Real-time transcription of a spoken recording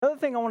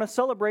thing I want to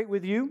celebrate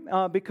with you,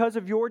 because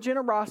of your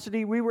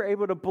generosity, we were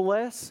able to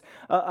bless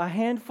a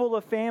handful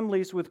of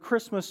families with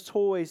Christmas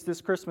toys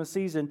this Christmas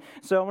season.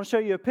 So I want to show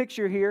you a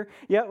picture here.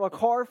 Yeah, a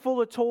car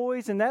full of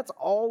toys, and that's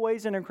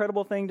always an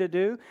incredible thing to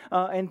do.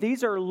 And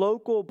these are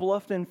local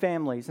Bluffton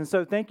families. And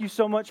so thank you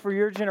so much for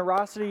your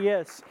generosity,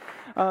 yes,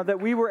 that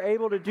we were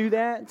able to do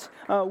that.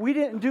 We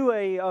didn't do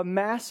a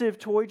massive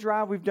toy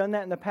drive. We've done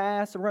that in the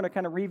past, and we're going to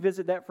kind of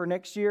revisit that for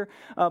next year.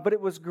 But it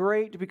was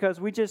great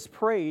because we just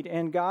prayed,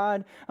 and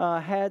God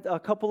had a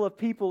couple of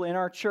people in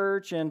our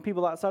church and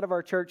people outside of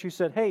our church who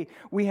said, hey,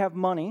 we have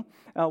money.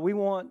 We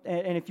want,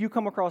 and if you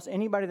come across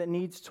anybody that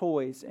needs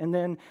toys, and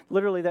then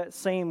literally that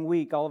same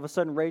week, all of a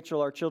sudden,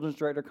 Rachel, our children's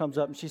director, comes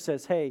up and she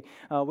says, hey,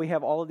 we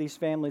have all of these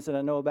families that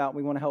I know about.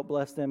 We want to help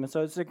bless them. And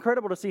so it's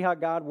incredible to see how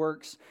God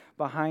works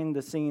behind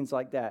the scenes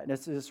like that. And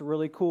it's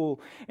really cool.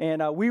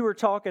 And we were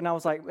talking, I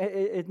was like,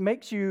 it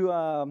makes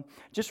you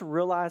just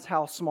realize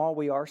how small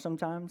we are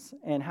sometimes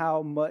and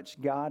how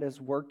much God is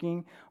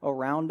working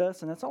around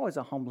us. And that's always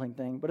a humbling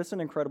thing, but it's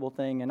an incredible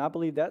thing. And I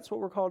believe that's what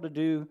we're called to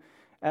do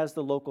as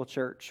the local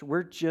church.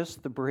 We're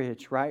just the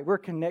bridge, right? We're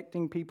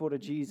connecting people to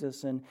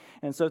Jesus. And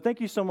so thank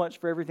you so much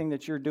for everything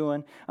that you're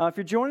doing. If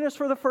you're joining us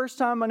for the first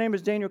time, my name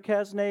is Daniel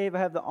Kasnave. I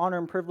have the honor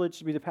and privilege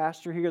to be the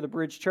pastor here at the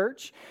Bridge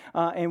Church.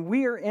 And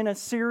we are in a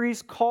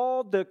series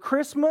called the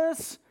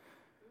Christmas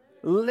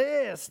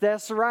List.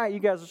 That's right. You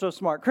guys are so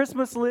smart.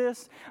 Christmas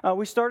List.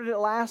 We started it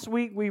last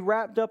week. We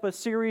wrapped up a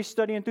series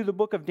studying through the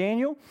book of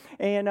Daniel,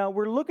 and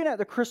we're looking at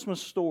the Christmas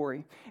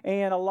story.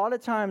 And a lot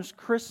of times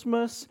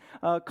Christmas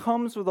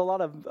comes with a lot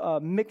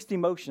of mixed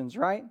emotions,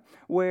 right?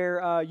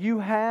 Where you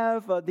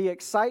have the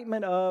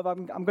excitement of,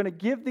 I'm going to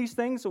give these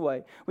things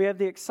away. We have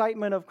the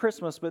excitement of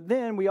Christmas, but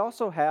then we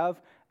also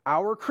have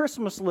our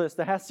Christmas list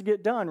that has to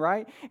get done,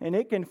 right? And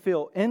it can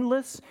feel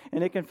endless,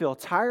 and it can feel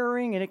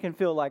tiring, and it can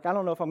feel like, I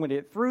don't know if I'm going to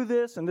get through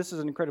this, and this is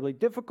incredibly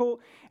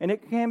difficult, and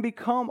it can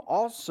become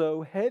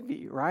also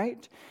heavy,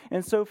 right?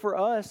 And so for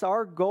us,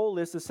 our goal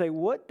is to say,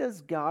 what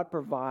does God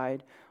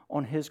provide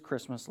on His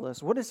Christmas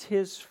list? What is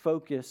His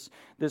focus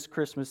this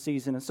Christmas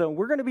season? And so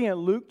we're going to be in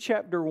Luke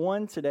chapter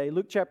 1 today.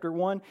 Luke chapter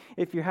 1,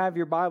 if you have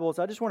your Bibles,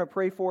 I just want to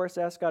pray for us,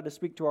 ask God to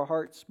speak to our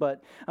hearts.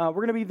 But we're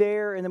going to be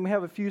there, and then we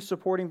have a few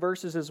supporting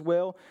verses as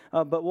well.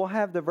 But we'll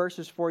have the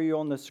verses for you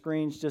on the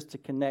screens just to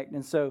connect.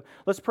 And so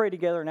let's pray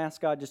together and ask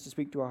God just to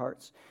speak to our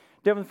hearts.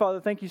 Heavenly Father,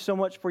 thank you so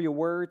much for your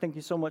word. Thank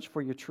you so much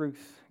for your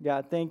truth.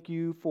 God, thank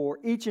you for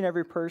each and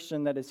every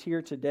person that is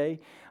here today,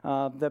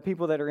 the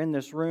people that are in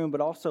this room, but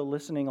also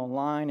listening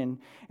online.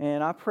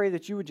 And I pray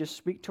that you would just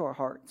speak to our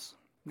hearts.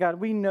 God,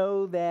 we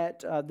know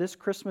that this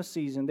Christmas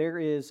season, there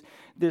is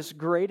this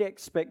great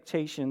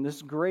expectation,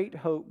 this great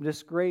hope,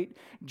 this great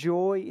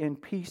joy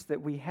and peace that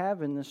we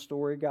have in this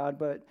story, God,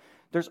 but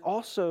there's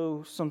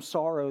also some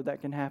sorrow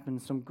that can happen,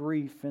 some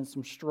grief and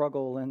some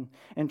struggle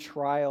and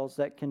trials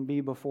that can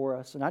be before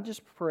us. And I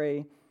just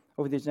pray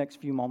over these next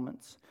few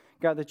moments,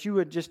 God, that you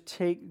would just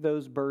take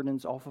those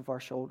burdens off of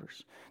our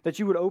shoulders, that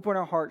you would open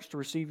our hearts to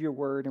receive your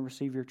word and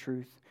receive your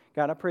truth.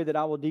 God, I pray that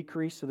I will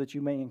decrease so that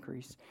you may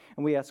increase.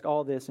 And we ask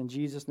all this in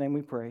Jesus' name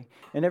we pray.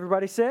 And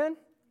everybody said?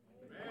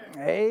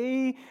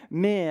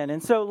 Amen.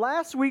 And so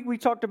last week we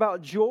talked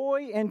about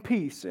joy and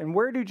peace, and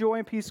where do joy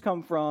and peace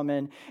come from,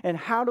 and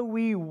how do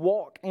we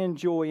walk in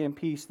joy and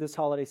peace this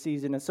holiday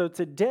season. And so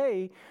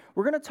today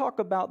we're going to talk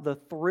about the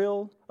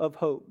thrill of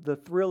hope, the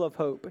thrill of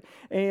hope.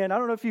 And I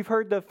don't know if you've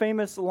heard the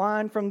famous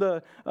line from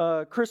the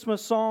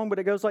Christmas song, but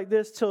it goes like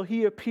this: till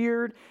he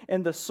appeared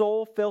and the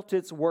soul felt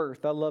its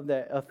worth. I love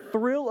that. A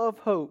thrill of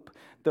hope,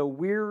 the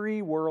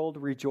weary world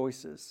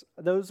rejoices.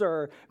 Those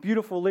are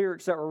beautiful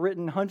lyrics that were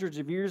written hundreds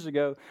of years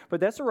ago, but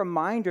that's a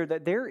reminder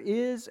that there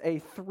is a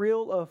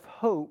thrill of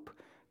hope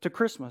to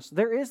Christmas.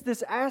 There is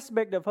this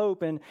aspect of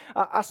hope, and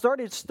I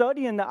started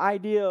studying the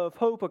idea of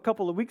hope a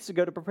couple of weeks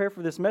ago to prepare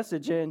for this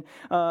message, and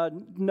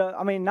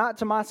not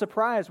to my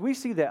surprise, we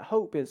see that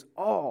hope is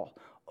all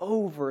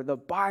over the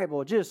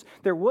Bible.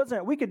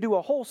 We could do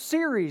a whole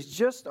series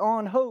just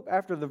on hope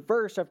after the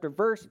verse after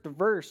verse after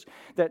verse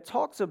that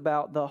talks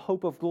about the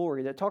hope of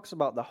glory, that talks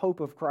about the hope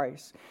of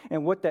Christ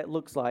and what that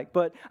looks like.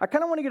 But I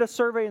kind of want to get a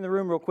survey in the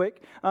room real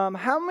quick.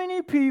 How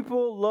many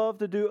people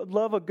love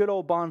a good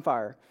old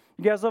bonfire?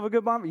 You guys love a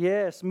good bonfire?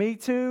 Yes, me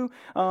too.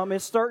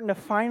 It's starting to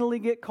finally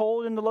get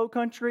cold in the low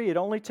country. It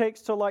only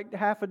takes till like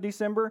half of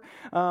December,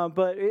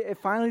 but it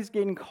finally is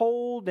getting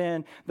cold,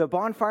 and the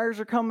bonfires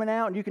are coming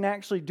out, and you can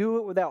actually do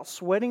it without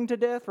sweating to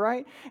death,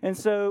 right? And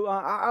so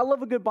I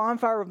love a good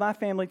bonfire with my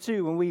family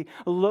too. When we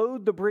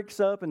load the bricks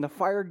up and the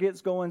fire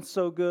gets going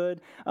so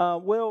good.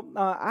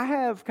 I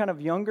have kind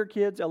of younger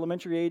kids,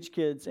 elementary age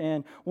kids,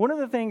 and one of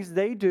the things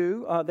they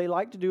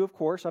like to do, of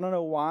course, I don't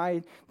know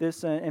why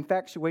this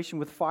infatuation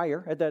with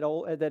fire at that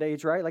at that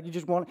age, right? Like you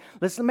just want,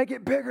 let's make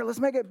it bigger, let's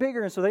make it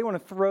bigger. And so they want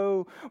to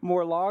throw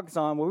more logs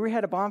on. Well, we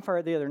had a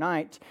bonfire the other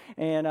night,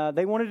 and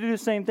they wanted to do the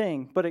same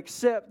thing, but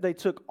except they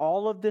took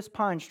all of this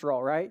pine straw,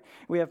 right?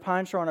 We have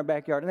pine straw in our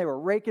backyard, and they were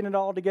raking it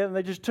all together, and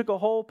they just took a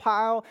whole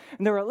pile,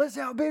 and they were like, let's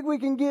see how big we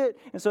can get.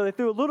 And so they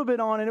threw a little bit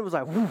on, and it was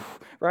like, woof,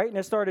 right? And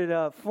it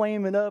started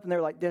flaming up, and they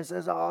were like, this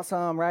is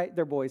awesome, right?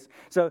 They're boys.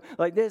 So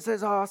like, this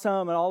is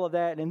awesome, and all of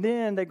that. And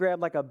then they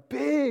grabbed like a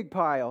big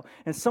pile,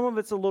 and some of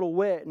it's a little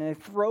wet, and they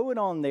throw it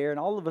on there, and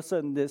all of a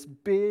sudden this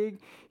big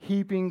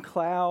heaping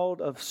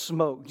cloud of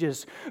smoke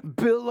just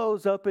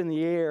billows up in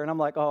the air. And I'm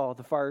like, oh,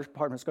 the fire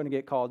department's going to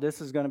get called.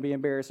 This is going to be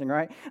embarrassing,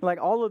 right? And like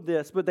all of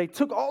this, but they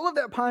took all of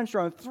that pine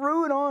straw and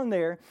threw it on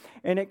there,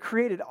 and it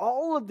created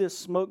all of this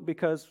smoke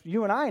because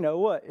you and I know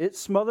what? It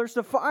smothers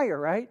the fire,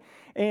 right?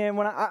 And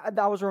when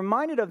I was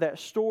reminded of that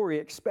story,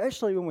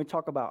 especially when we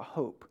talk about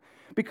hope,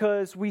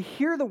 because we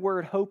hear the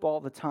word hope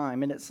all the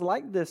time, and it's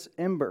like this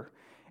ember.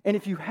 And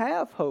if you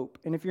have hope,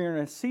 and if you're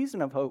in a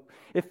season of hope,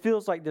 it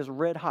feels like this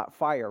red hot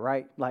fire,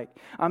 right? Like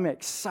I'm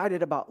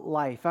excited about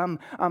life. I'm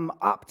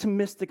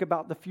optimistic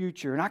about the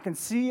future, and I can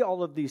see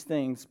all of these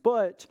things.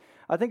 But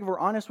I think if we're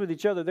honest with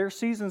each other, there are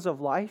seasons of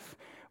life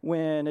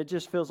when it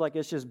just feels like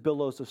it's just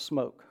billows of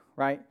smoke,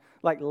 right?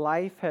 Like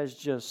life has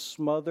just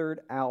smothered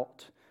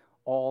out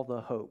all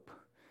the hope.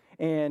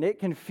 And it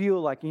can feel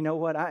like, you know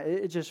what,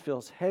 it just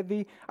feels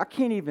heavy. I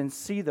can't even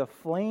see the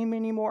flame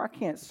anymore. I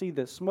can't see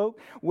the smoke.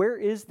 Where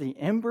is the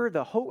ember,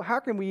 the hope? How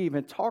can we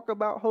even talk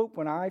about hope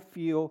when I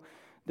feel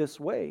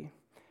this way?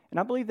 And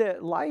I believe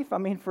that life,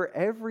 for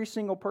every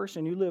single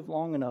person, you live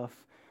long enough,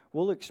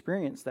 we'll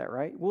experience that,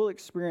 right? We'll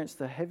experience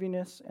the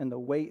heaviness and the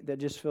weight that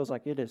just feels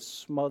like it is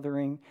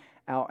smothering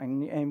out.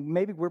 And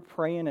maybe we're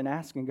praying and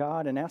asking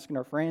God and asking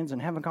our friends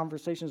and having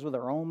conversations with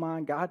our own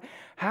mind. God,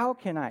 how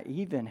can I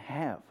even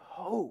have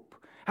hope?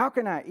 How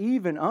can I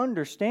even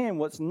understand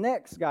what's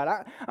next,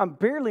 God? I'm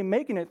barely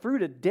making it through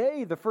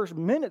today, the first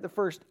minute, the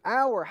first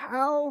hour.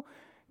 How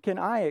can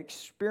I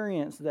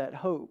experience that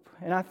hope?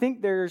 And I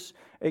think there's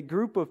a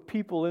group of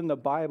people in the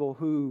Bible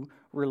who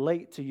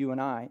relate to you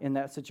and I in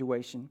that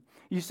situation.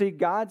 You see,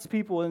 God's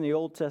people in the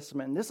Old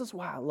Testament, and this is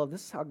why I love,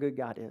 this is how good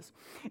God is.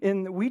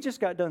 And we just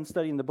got done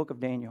studying the book of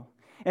Daniel.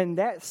 And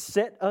that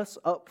set us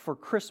up for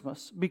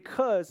Christmas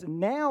because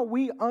now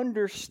we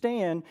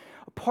understand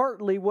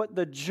partly what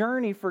the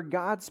journey for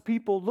God's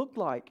people looked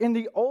like. In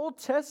the Old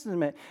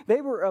Testament,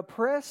 they were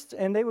oppressed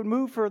and they would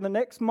move for the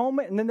next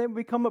moment and then they would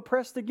become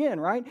oppressed again,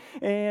 right?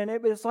 And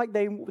it was like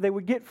they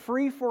would get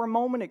free for a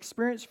moment,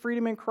 experience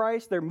freedom in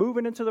Christ. They're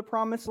moving into the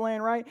promised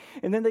land, right?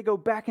 And then they go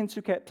back into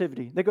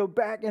captivity. They go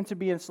back into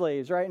being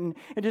slaves, right? And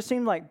it just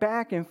seemed like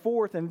back and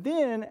forth. And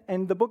then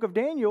in the book of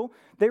Daniel,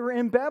 they were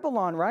in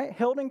Babylon, right?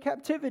 Held in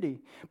captivity.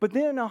 But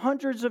then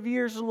hundreds of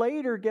years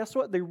later, guess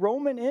what? The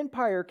Roman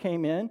Empire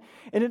came in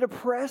and it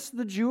oppressed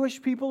the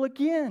Jewish people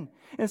again.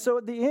 And so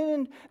at the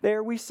end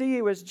there we see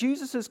as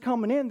Jesus is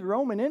coming in, the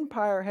Roman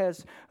Empire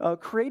has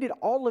created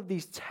all of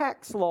these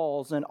tax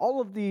laws and all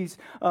of these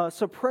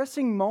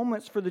suppressing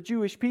moments for the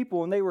Jewish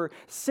people. And they were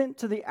sent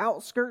to the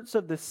outskirts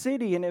of the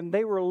city and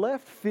they were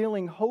left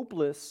feeling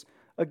hopeless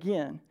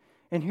again.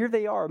 And here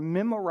they are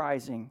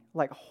memorizing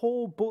like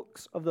whole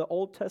books of the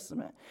Old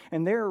Testament.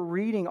 And they're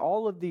reading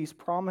all of these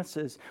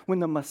promises. When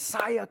the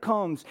Messiah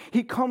comes,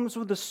 he comes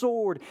with a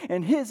sword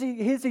and his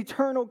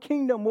eternal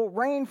kingdom will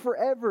reign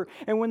forever.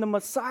 And when the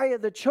Messiah,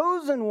 the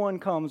chosen one,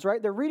 comes, right?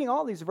 They're reading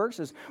all these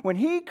verses. When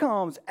he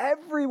comes,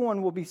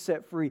 everyone will be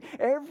set free.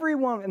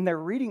 Everyone, and they're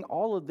reading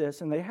all of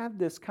this and they have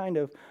this kind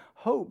of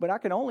hope. But I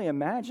can only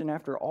imagine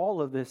after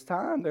all of this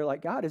time, they're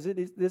like, God, is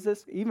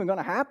this even going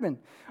to happen?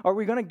 Are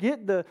we going to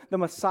get the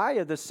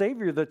Messiah, the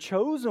Savior, the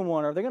chosen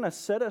one? Are they going to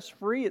set us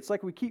free? It's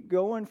like we keep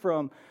going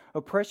from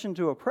oppression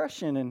to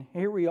oppression, and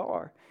here we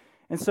are.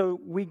 And so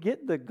we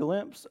get the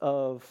glimpse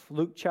of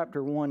Luke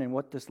chapter 1 and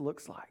what this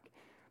looks like.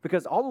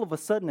 Because all of a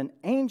sudden an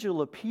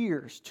angel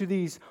appears to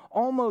these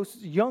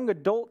almost young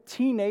adult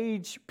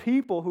teenage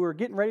people who are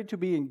getting ready to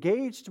be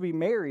engaged to be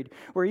married,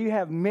 where you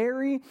have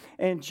Mary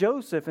and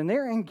Joseph and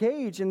they're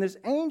engaged, and this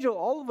angel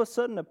all of a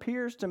sudden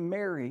appears to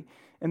Mary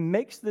and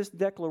makes this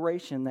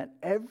declaration that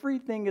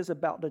everything is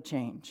about to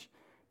change.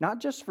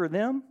 Not just for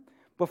them,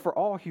 but for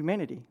all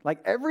humanity. Like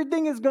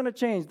everything is going to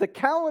change. The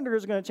calendar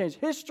is going to change.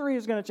 History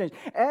is going to change.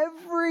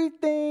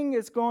 Everything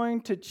is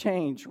going to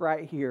change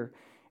right here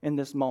in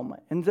this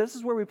moment. And this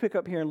is where we pick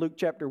up here in Luke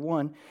chapter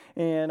 1.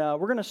 And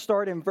we're going to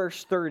start in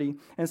verse 30.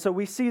 And so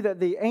we see that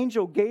the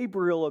angel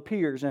Gabriel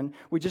appears. And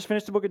we just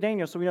finished the book of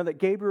Daniel, so we know that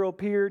Gabriel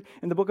appeared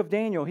in the book of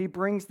Daniel. He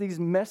brings these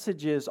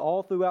messages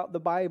all throughout the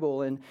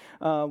Bible. And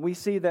we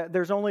see that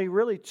there's only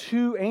really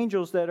two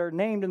angels that are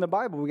named in the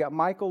Bible. We got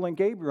Michael and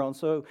Gabriel. And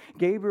so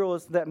Gabriel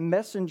is that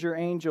messenger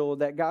angel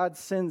that God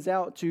sends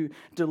out to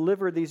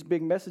deliver these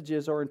big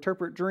messages or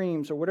interpret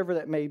dreams or whatever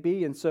that may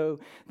be. And so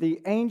the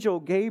angel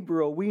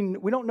Gabriel, we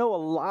don't don't know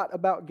a lot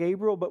about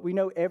Gabriel, but we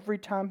know every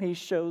time he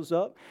shows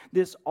up,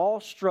 this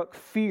awestruck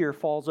fear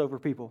falls over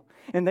people.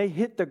 And they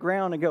hit the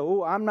ground and go,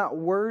 oh, I'm not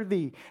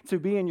worthy to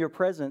be in your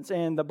presence.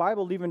 And the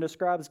Bible even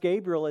describes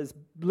Gabriel as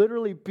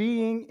literally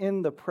being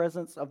in the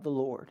presence of the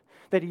Lord,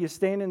 that he is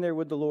standing there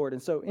with the Lord.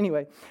 And so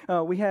anyway,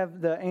 we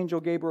have the angel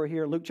Gabriel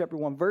here in Luke chapter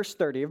 1, verse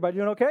 30. Everybody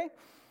doing okay?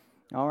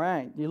 All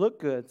right, you look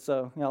good.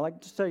 So I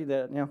like to tell you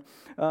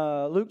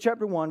that. Luke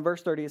chapter 1,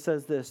 verse 30, it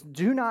says this,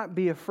 "Do not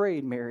be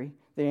afraid, Mary,"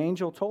 the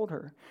angel told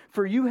her,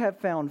 "for you have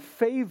found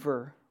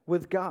favor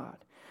with God.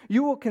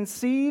 You will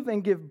conceive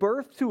and give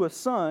birth to a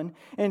son,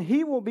 and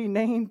he will be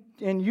named,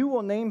 and you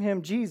will name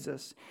him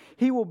Jesus.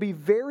 He will be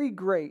very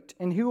great,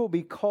 and he will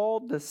be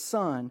called the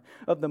Son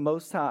of the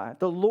Most High.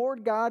 The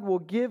Lord God will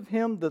give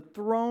him the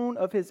throne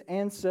of his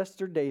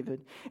ancestor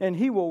David, and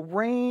he will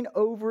reign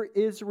over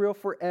Israel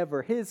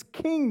forever. His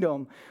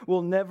kingdom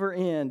will never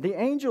end." The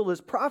angel is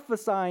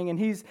prophesying, and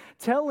he's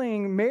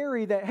telling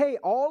Mary that, hey,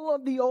 all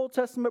of the Old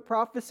Testament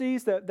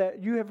prophecies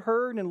that you have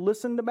heard and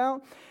listened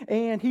about,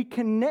 and he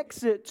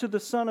connects it to the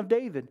Son of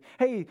David.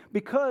 Hey,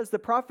 because the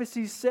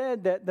prophecy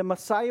said that the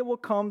Messiah will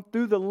come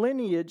through the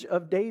lineage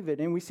of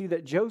David, and we see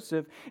that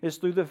Joseph is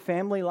through the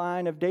family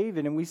line of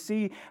David, and we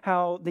see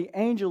how the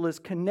angel is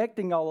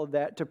connecting all of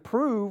that to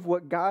prove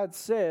what God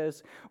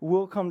says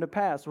will come to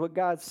pass, what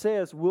God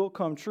says will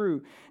come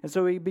true. And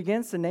so he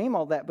begins to name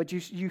all that, but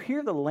you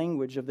hear the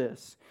language of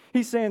this.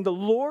 He's saying the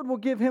Lord will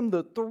give him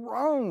the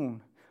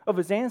throne of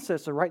his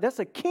ancestor, right? That's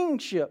a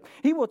kingship.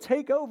 He will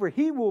take over.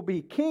 He will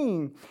be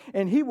king,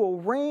 and he will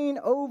reign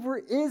over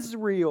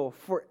Israel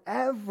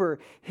forever.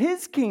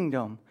 His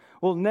kingdom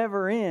will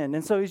never end.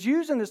 And so he's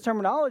using this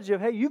terminology of,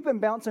 hey, you've been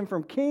bouncing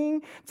from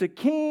king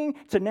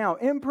to now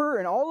emperor,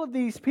 and all of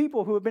these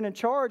people who have been in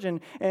charge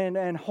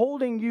and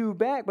holding you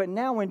back. But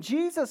now when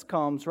Jesus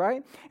comes,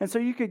 right? And so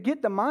you could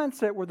get the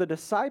mindset where the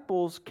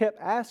disciples kept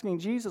asking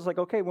Jesus, like,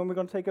 okay, when are we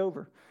going to take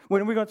over? When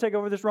are we going to take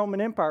over this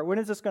Roman Empire? When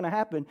is this going to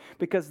happen?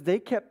 Because they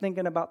kept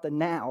thinking about the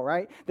now,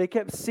 right? They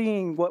kept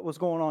seeing what was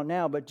going on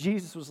now. But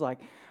Jesus was like,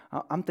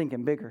 I'm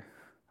thinking bigger.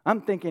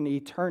 I'm thinking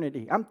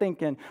eternity. I'm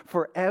thinking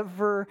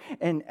forever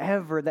and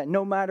ever, that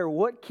no matter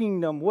what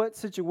kingdom, what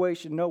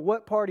situation,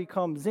 what party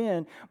comes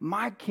in,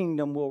 my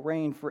kingdom will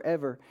reign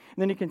forever.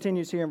 And then he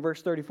continues here in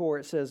verse 34.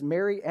 It says,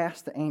 Mary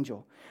asked the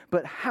angel,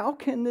 "But how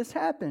can this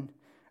happen?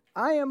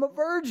 I am a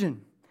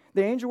virgin."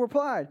 The angel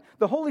replied,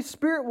 "The Holy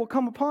Spirit will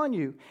come upon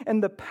you,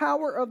 and the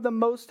power of the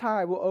Most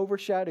High will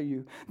overshadow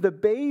you. The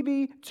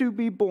baby to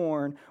be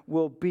born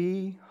will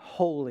be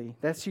holy."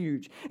 That's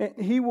huge. And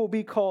he will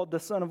be called the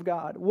Son of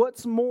God.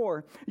 What's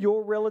more,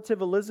 your relative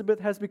Elizabeth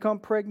has become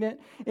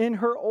pregnant in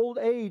her old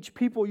age.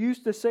 People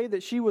used to say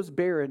that she was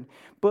barren,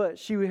 but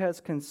she has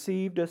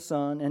conceived a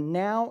son, and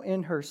now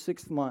in her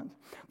 6th month.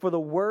 For the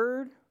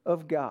word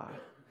of God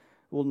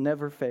will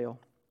never fail.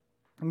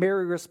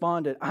 Mary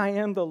responded, "I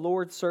am the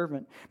Lord's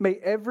servant. May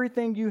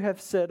everything you have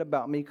said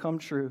about me come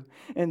true."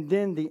 And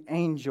then the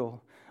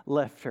angel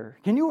left her.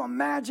 Can you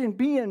imagine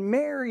being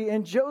Mary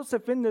and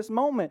Joseph in this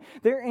moment?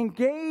 They're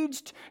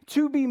engaged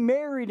to be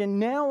married, and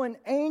now an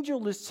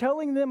angel is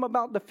telling them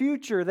about the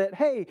future, that,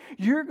 hey,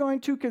 you're going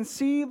to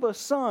conceive a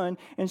son.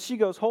 And she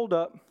goes, hold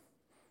up.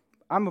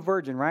 I'm a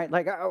virgin, right?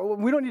 Like,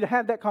 we don't need to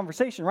have that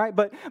conversation, right?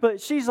 But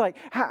she's like,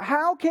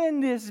 how can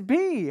this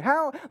be?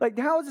 How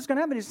is this going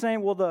to happen? He's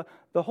saying, well,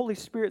 the Holy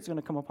Spirit's going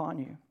to come upon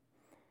you,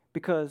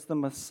 because the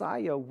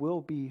Messiah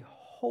will be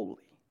holy.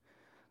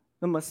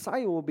 The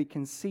Messiah will be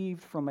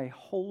conceived from a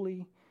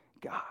holy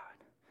God.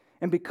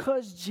 And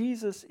because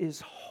Jesus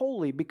is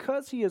holy,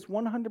 because he is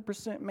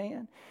 100%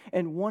 man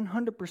and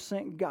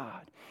 100%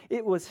 God,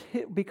 it was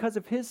because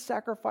of his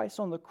sacrifice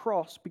on the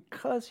cross,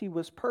 because he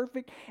was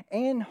perfect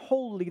and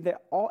holy,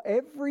 that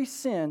every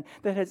sin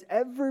that has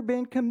ever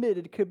been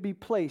committed could be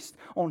placed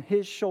on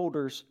his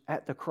shoulders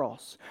at the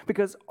cross.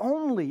 Because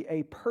only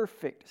a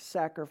perfect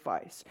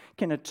sacrifice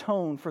can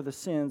atone for the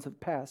sins of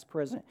past,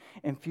 present,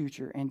 and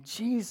future. And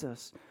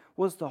Jesus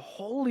was the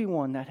Holy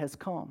One that has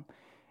come.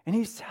 And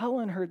he's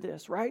telling her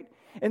this, right?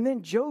 And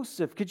then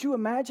Joseph, could you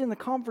imagine the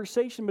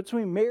conversation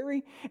between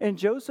Mary and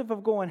Joseph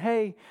of going,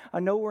 hey, I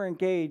know we're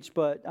engaged,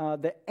 but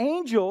the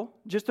angel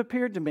just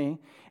appeared to me,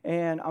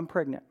 and I'm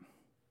pregnant.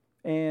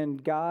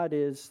 And God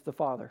is the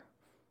Father,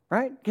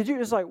 right? Could you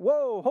just like,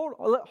 whoa,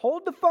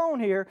 hold the phone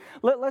here.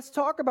 Let's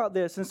talk about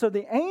this. And so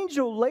the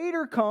angel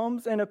later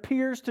comes and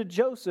appears to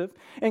Joseph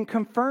and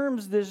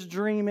confirms this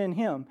dream in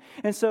him.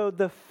 And so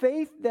the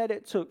faith that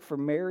it took for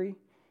Mary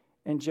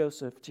and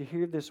Joseph to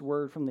hear this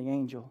word from the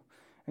angel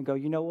and go,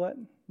 you know what?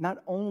 Not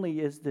only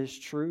is this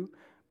true,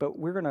 but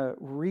we're going to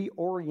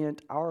reorient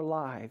our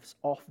lives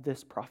off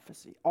this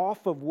prophecy,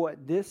 off of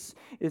what this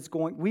is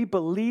going. We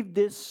believe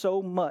this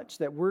so much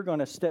that we're going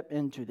to step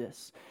into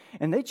this.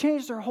 And they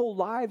changed their whole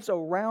lives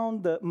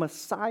around the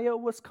Messiah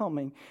was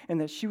coming,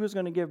 and that she was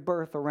going to give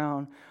birth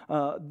around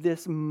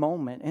this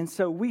moment. And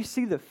so we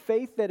see the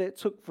faith that it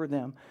took for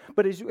them.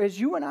 But as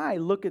you and I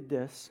look at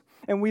this,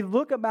 and we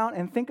look about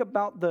and think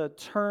about the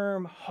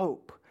term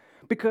hope,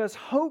 Because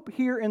hope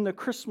here in the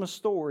Christmas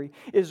story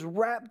is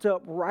wrapped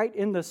up right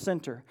in the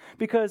center.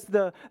 Because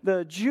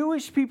the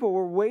Jewish people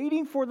were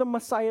waiting for the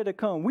Messiah to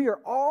come. We are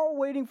all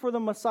waiting for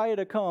the Messiah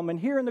to come. And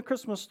here in the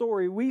Christmas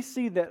story, we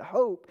see that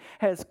hope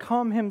has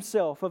come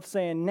himself, of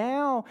saying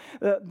now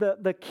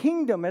the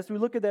kingdom, as we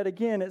look at that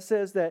again, it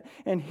says that,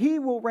 and he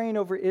will reign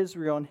over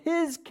Israel, and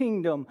his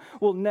kingdom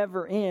will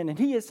never end. And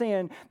he is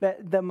saying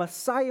that the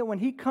Messiah, when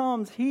he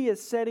comes, he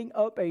is setting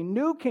up a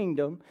new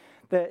kingdom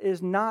that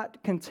is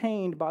not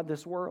contained by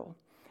this world.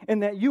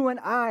 And that you and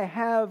I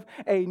have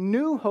a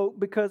new hope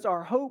because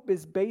our hope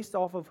is based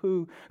off of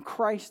who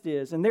Christ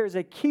is. And there's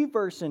a key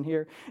verse in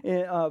here,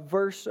 in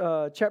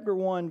chapter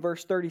 1,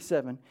 verse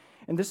 37.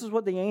 And this is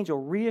what the angel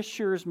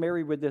reassures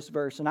Mary with this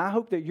verse. And I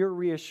hope that you're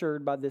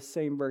reassured by this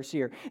same verse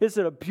here. It's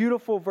a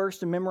beautiful verse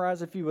to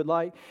memorize if you would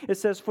like. It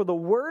says, "For the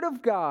word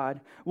of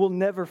God will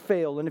never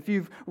fail." And if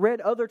you've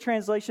read other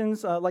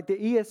translations, like the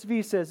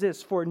ESV says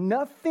this, "For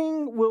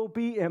nothing will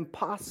be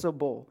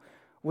impossible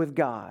with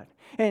God."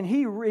 And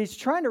he's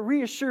trying to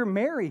reassure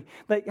Mary,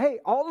 like, hey,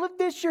 all of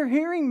this you're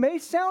hearing may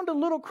sound a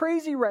little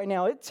crazy right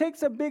now. It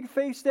takes a big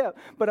faith step.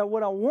 But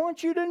what I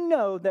want you to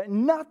know, that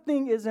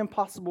nothing is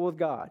impossible with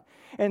God.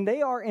 And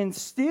they are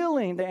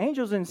the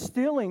angels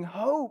instilling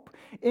hope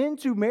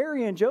into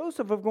Mary and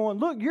Joseph of going,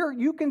 look,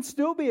 you can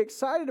still be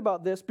excited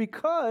about this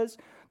because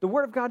the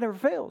word of God never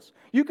fails.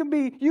 You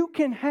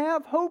can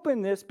have hope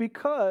in this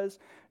because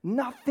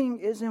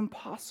nothing is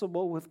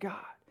impossible with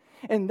God.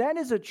 And that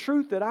is a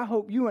truth that I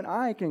hope you and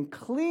I can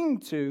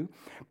cling to,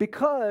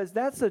 because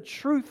that's a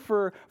truth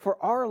for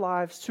our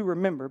lives to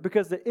remember.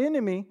 Because the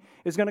enemy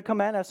is going to come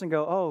at us and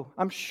go, oh,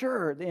 I'm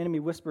sure the enemy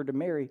whispered to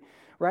Mary,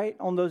 right?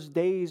 On those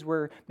days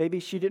where maybe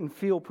she didn't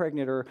feel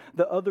pregnant, or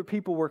the other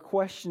people were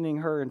questioning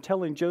her and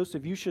telling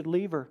Joseph, you should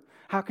leave her.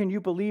 How can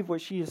you believe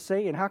what she is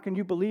saying? How can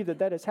you believe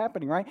that is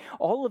happening, right?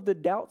 All of the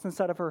doubts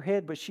inside of her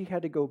head, but she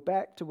had to go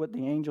back to what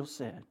the angel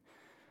said.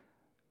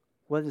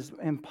 What is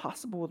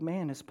impossible with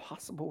man is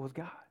possible with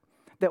God.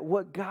 That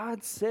what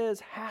God says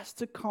has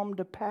to come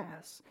to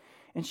pass.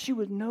 And she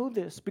would know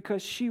this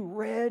because she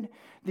read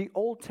the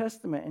Old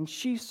Testament and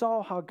she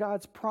saw how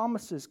God's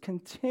promises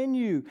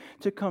continue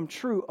to come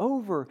true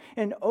over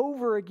and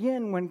over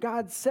again. When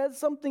God says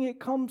something, it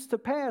comes to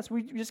pass.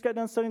 We just got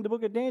done studying the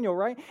book of Daniel,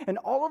 right? And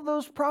all of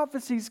those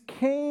prophecies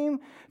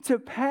came to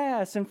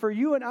pass. And for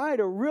you and I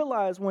to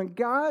realize when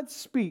God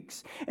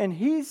speaks and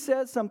he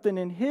says something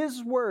in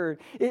his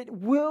word, it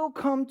will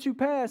come to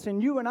pass.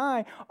 And you and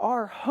I,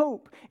 our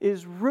hope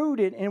is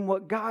rooted in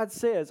what God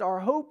says. Our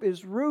hope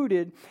is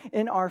rooted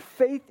in our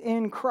faith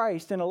in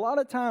Christ. And a lot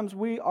of times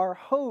our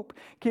hope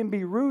can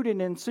be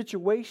rooted in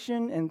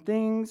situation and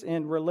things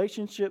and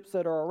relationships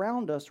that are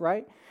around us,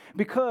 right?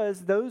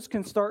 Because those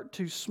can start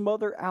to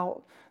smother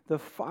out the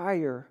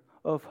fire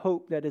of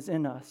hope that is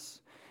in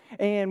us.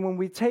 And when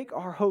we take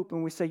our hope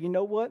and we say, you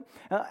know what?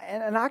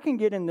 And I can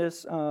get in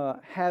this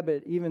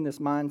habit, even this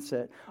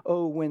mindset.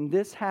 Oh, when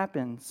this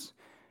happens,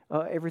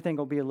 everything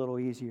will be a little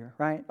easier,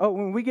 right? Oh,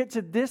 when we get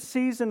to this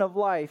season of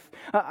life,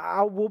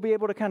 we'll be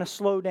able to kind of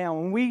slow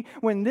down.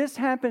 When this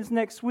happens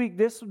next week,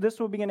 this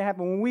will begin to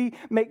happen. When we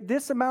make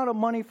this amount of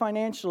money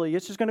financially,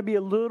 it's just going to be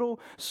a little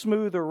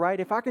smoother, right?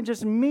 If I can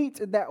just meet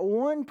that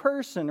one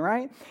person,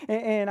 right,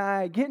 and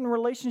I get in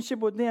relationship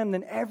with them,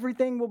 then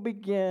everything will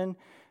begin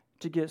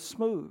to get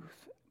smooth.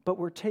 But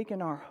we're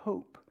taking our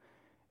hope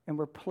and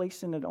we're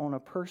placing it on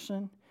a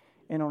person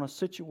and on a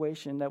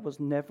situation that was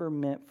never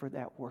meant for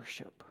that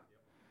worship.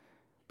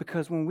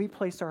 Because when we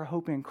place our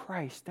hope in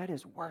Christ, that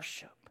is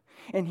worship.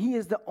 And he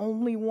is the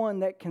only one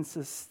that can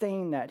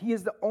sustain that. He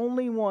is the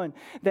only one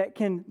that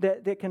can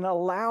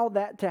allow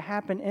that to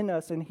happen in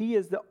us. And he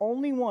is the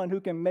only one who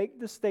can make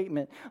the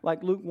statement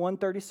like Luke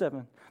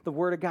 1:37, the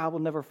word of God will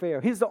never fail.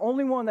 He's the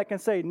only one that can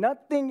say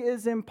nothing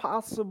is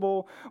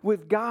impossible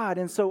with God.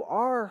 And so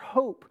our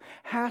hope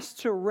has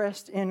to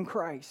rest in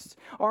Christ.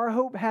 Our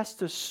hope has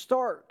to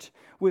start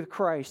with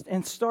Christ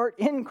and start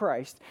in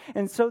Christ.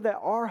 And so that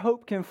our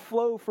hope can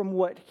flow from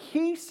what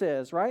he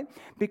says, right?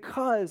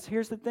 Because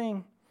here's the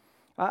thing.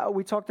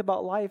 We talked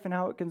about life and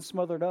how it can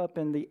smothered up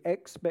and the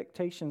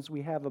expectations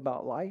we have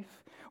about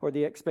life, or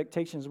the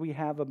expectations we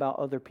have about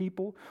other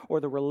people, or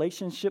the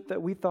relationship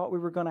that we thought we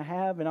were going to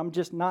have. And I'm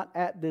just not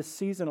at this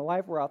season of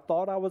life where I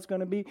thought I was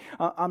going to be.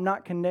 I'm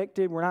not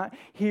connected. We're not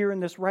here in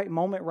this right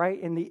moment,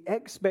 right? And the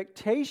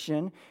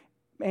expectation,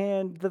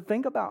 and the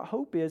thing about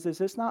hope is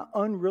it's not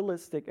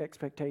unrealistic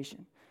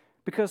expectation.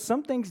 Because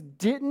some things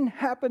didn't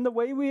happen the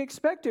way we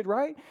expected,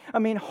 right? I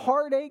mean,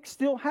 heartache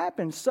still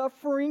happened.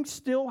 Suffering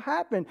still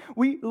happened.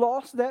 We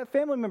lost that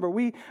family member.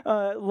 We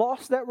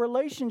lost that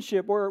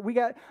relationship, or we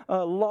got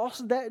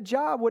lost that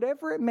job,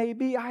 whatever it may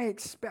be. I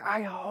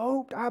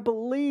hoped, I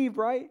believed,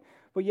 right?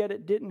 But yet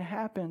it didn't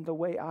happen the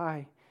way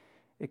I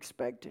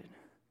expected.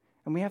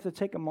 And we have to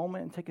take a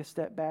moment and take a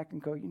step back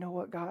and go, you know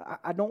what, God,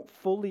 I don't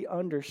fully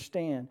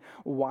understand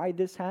why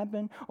this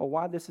happened or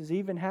why this is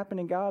even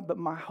happening, God, but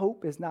my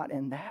hope is not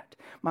in that.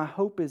 My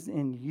hope is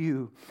in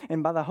you.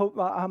 And by the hope,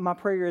 my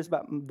prayer is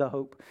about the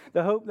hope.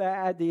 The hope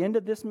that at the end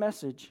of this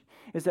message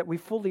is that we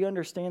fully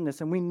understand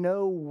this and we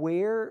know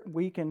where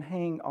we can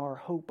hang our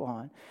hope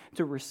on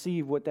to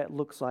receive what that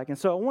looks like. And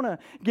so I want to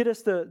get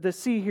us to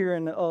see here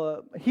in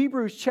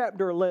Hebrews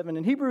chapter 11.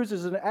 And Hebrews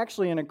is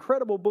actually an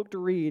incredible book to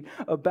read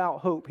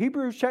about hope.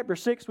 Hebrews chapter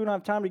 6, we don't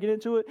have time to get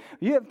into it.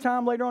 If you have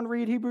time later on to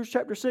read Hebrews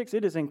chapter 6,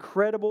 it is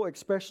incredible,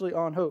 especially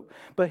on hope.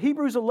 But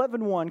Hebrews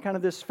 11:1, kind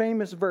of this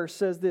famous verse,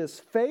 says this: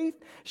 faith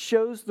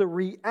shows the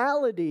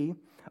reality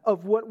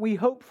of what we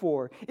hope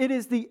for. It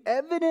is the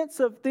evidence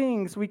of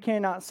things we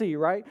cannot see,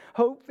 right?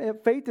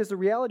 Faith is the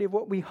reality of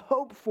what we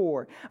hope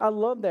for. I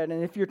love that.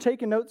 And if you're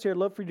taking notes here, I'd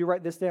love for you to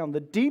write this down. The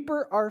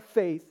deeper our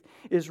faith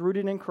is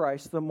rooted in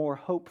Christ, the more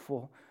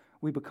hopeful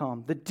we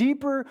become. The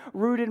deeper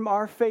rooted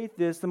our faith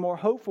is, the more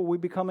hopeful we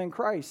become in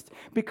Christ.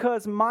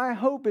 Because my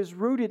hope is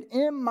rooted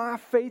in my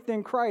faith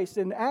in Christ.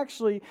 And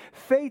actually,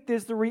 faith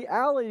is the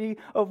reality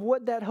of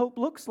what that hope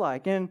looks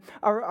like. And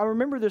I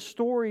remember this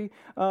story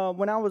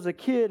when I was a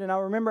kid, and I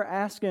remember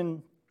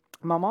asking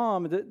my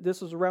mom, this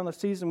was around the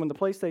season when the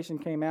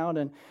PlayStation came out,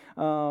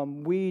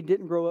 and we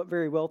didn't grow up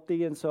very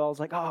wealthy, and so I was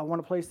like, I want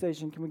a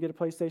PlayStation. Can we get a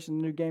PlayStation, a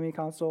new gaming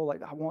console?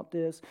 Like, I want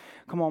this.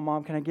 Come on,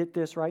 Mom, can I get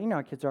this, right? You know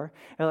how kids are.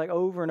 And like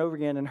over and over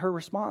again, and her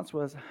response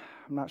was,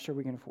 I'm not sure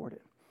we can afford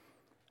it.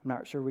 I'm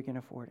not sure we can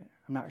afford it.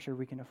 I'm not sure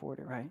we can afford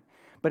it, right?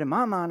 But in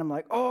my mind, I'm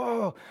like,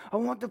 I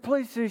want the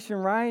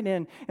PlayStation, right?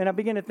 And I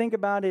began to think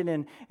about it,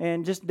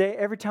 and just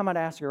every time I'd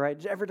ask her,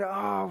 right? Every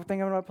time,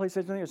 thinking about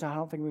PlayStation, I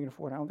don't think we can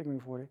afford it. I don't think we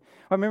can afford it.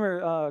 I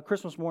remember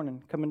Christmas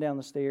morning coming down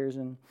the stairs,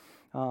 and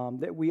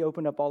that we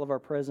opened up all of our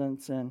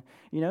presents, and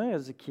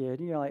as a kid,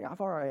 like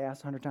I've already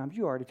asked 100 times.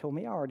 You already told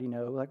me. I already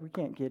know. Like we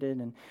can't get it.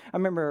 And I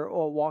remember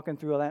walking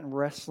through all that and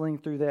wrestling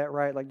through that,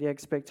 right? Like the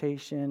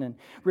expectation and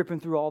ripping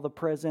through all the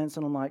presents,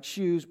 and I'm like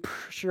shoes,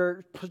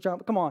 shirt,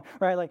 pajama, come on,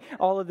 right? Like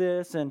all of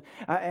this,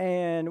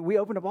 and we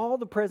opened up all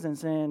the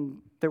presents, and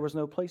there was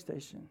no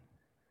PlayStation.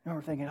 And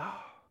we're thinking,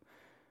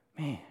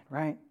 man,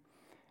 right?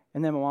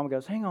 And then my mom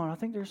goes, hang on, I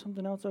think there's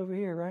something else over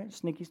here, right?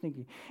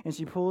 Sneaky. And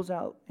she pulls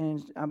out, and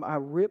I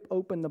rip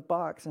open the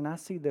box, and I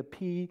see the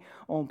P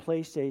on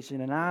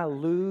PlayStation, and I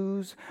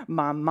lose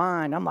my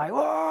mind. I'm like,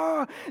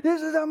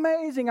 this is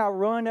amazing. I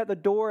run at the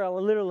door. I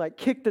literally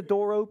kick the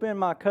door open.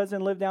 My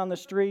cousin lived down the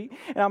street,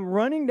 and I'm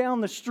running down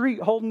the street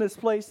holding this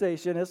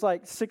PlayStation. It's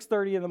like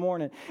 6:30 in the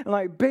morning,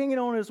 and banging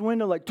on his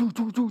window,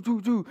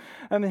 do.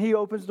 And then he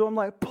opens the door. I'm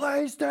like,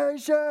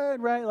 PlayStation,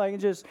 right? Like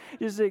just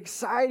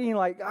exciting,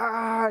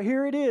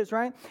 here it is.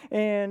 Right?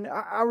 And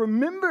I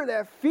remember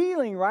that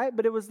feeling, right?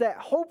 But it was that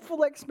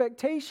hopeful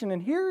expectation.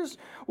 And here's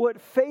what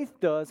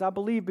faith does, I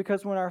believe,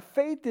 because when our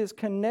faith is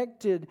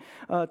connected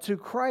to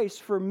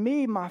Christ, for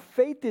me, my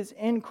faith is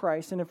in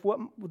Christ. And if what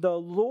the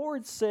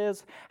Lord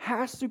says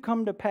has to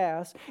come to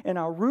pass, and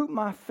I root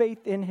my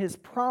faith in His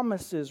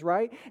promises,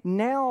 right?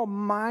 Now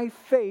my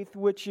faith,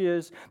 which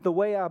is the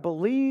way I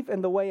believe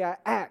and the way I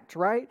act,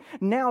 right?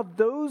 Now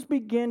those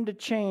begin to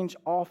change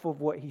off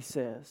of what He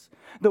says.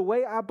 The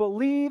way I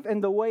believe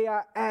and the way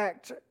I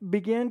act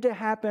begin to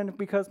happen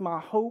because my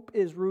hope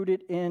is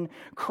rooted in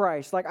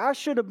Christ. Like I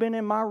should have been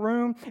in my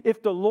room.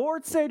 If the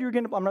Lord said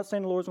I'm not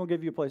saying the Lord's going to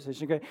give you a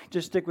PlayStation, okay?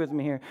 Just stick with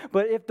me here.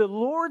 But if the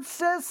Lord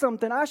says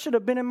something, I should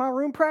have been in my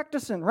room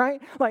practicing,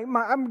 right? Like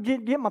I'm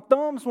getting my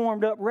thumbs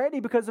warmed up, ready,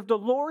 because if the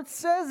Lord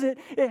says it,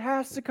 it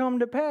has to come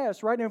to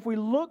pass, right? And if we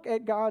look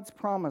at God's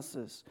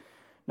promises,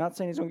 not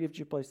saying He's going to give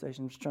you a PlayStation,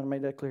 I'm just trying to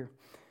make that clear.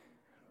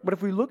 But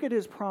if we look at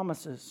His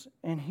promises,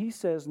 and He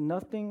says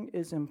nothing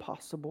is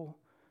impossible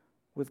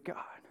with God,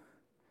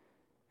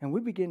 and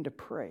we begin to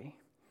pray,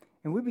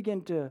 and we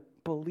begin to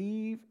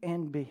believe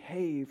and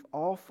behave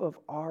off of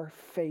our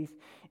faith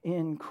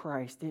in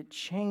Christ, it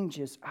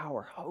changes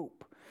our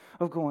hope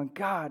of going,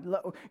 God,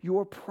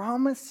 your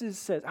promises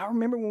says. I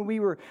remember when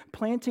we were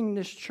planting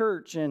this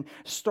church and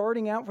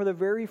starting out for the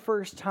very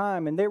first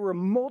time, and there were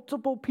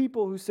multiple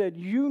people who said,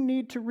 you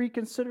need to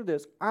reconsider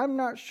this. I'm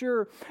not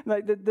sure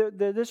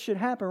that this should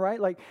happen, right?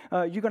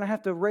 You're going to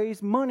have to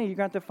raise money. You're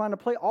going to have to find a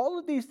place. All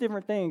of these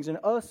different things, and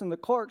us and the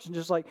Clarks and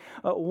just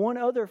one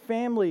other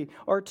family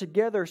are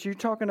together. So you're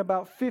talking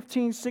about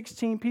 15,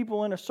 16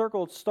 people in a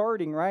circle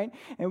starting, right?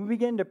 And we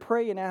begin to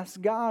pray and ask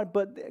God,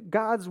 but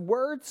God's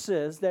word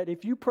says that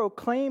if you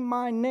proclaim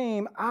my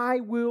name, I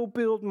will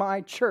build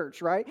my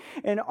church, right?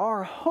 And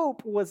our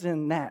hope was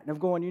in that, of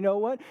going, you know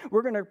what?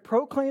 We're going to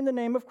proclaim the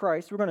name of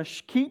Christ. We're going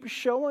to keep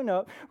showing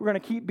up. We're going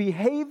to keep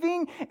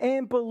behaving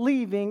and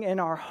believing, and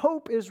our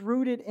hope is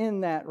rooted in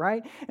that,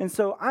 right? And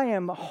so I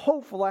am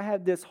hopeful. I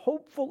have this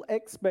hopeful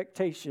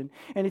expectation.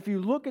 And if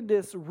you look at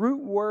this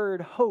root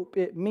word hope,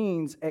 it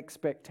means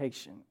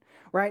expectation.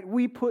 Right?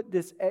 We put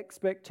this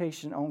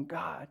expectation on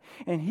God,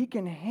 and He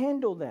can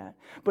handle that.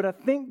 But I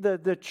think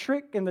the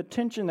trick and the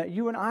tension that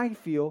you and I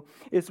feel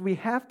is we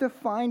have to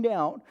find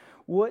out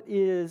what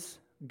is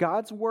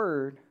God's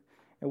word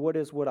and what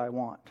is what I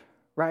want,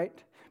 right?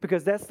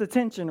 Because that's the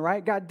tension,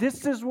 right? God,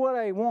 this is what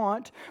I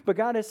want, but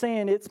God is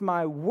saying it's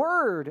my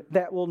word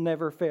that will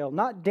never fail.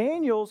 Not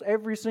Daniel's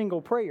every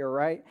single prayer,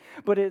 right?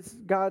 But it's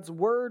God's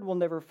word will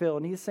never fail.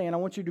 And he's saying, I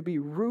want you to be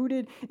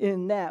rooted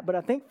in that. But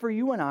I think for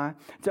you and I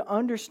to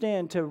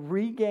understand, to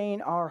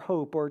regain our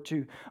hope or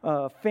to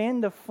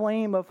fan the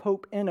flame of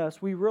hope in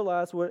us, we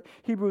realize what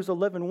Hebrews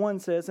 11:1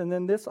 says. And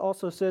then this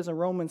also says in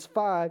Romans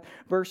 5,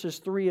 verses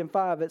 3 and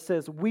 5, it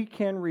says, we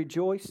can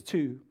rejoice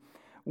too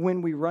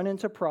when we run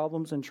into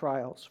problems and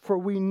trials, for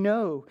we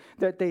know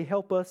that they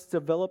help us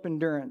develop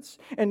endurance,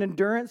 and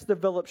endurance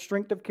develops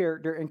strength of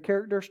character, and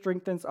character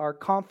strengthens our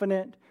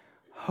confident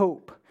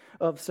hope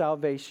of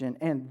salvation.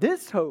 And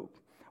this hope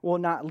will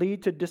not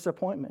lead to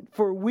disappointment,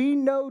 for we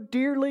know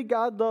dearly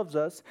God loves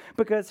us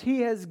because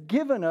he has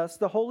given us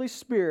the Holy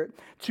Spirit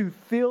to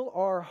fill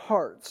our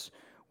hearts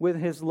with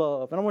his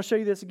love. And I want to show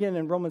you this again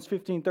in Romans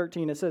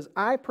 15:13. It says,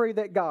 I pray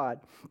that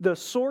God, the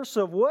source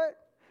of what?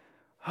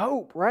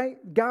 Hope, right?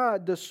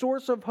 God, the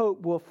source of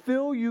hope, will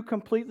fill you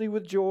completely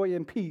with joy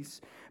and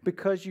peace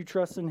because you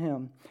trust in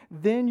him.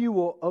 Then you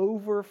will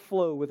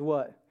overflow with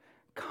what?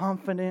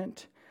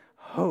 Confident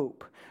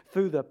hope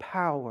through the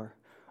power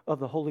of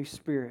the Holy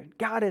Spirit.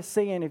 God is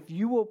saying, if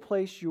you will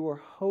place your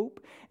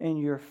hope and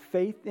your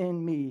faith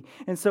in me.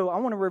 And so I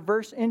want to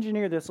reverse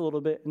engineer this a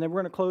little bit, and then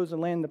we're going to close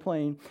and land the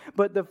plane.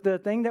 But the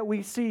thing that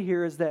we see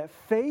here is that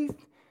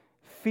faith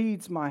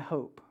feeds my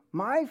hope.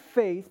 My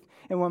faith,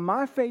 and when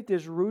my faith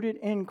is rooted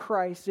in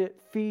Christ,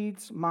 it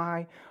feeds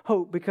my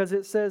hope because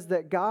it says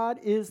that God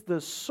is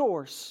the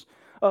source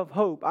of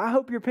hope. I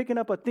hope you're picking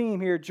up a theme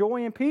here.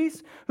 Joy and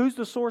peace. Who's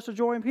the source of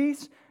joy and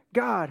peace?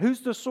 God.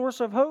 Who's the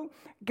source of hope?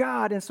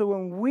 God. And so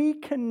when we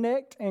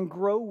connect and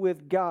grow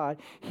with God,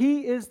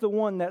 he is the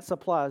one that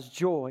supplies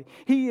joy.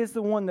 He is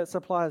the one that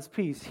supplies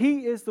peace.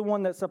 He is the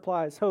one that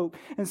supplies hope.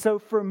 And so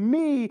for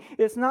me,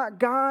 it's not,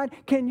 God,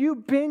 can you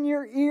bend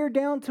your ear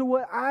down to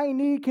what I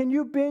need? Can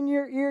you bend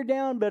your ear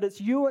down? But it's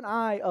you and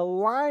I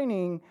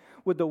aligning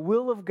with the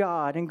will of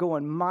God and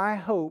going, my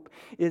hope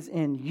is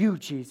in you,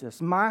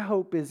 Jesus. My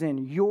hope is in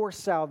your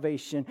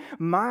salvation.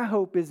 My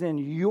hope is in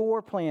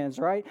your plans,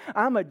 right?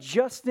 I'm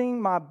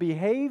adjusting my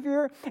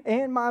behavior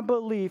and my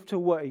belief to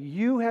what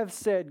you have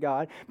said,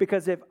 God,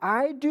 because if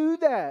I do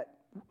that,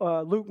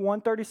 Luke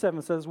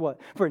 1:37 says what?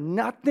 For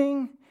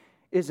nothing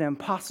is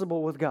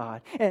impossible with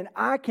God. And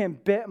I can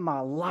bet my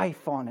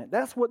life on it.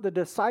 That's what the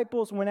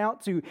disciples went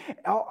out to,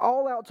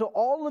 all out to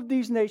all of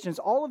these nations,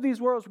 all of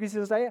these worlds, because he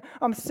says,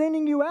 I'm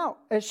sending you out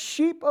as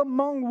sheep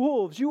among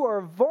wolves. You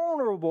are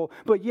vulnerable,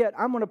 but yet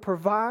I'm going to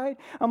provide.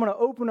 I'm going to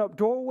open up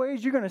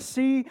doorways. You're going to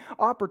see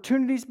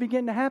opportunities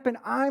begin to happen.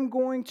 I'm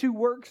going to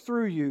work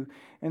through you.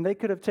 And they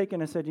could have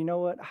taken and said, you know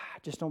what? I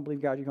just don't believe,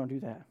 God, you're going to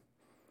do that.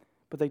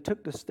 But they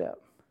took the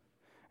step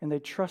and they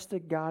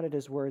trusted God at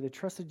his word. They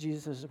trusted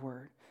Jesus at his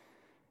word.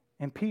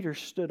 And Peter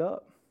stood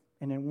up,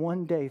 and in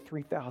one day,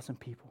 3,000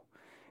 people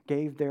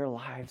gave their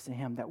lives to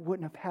him. That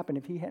wouldn't have happened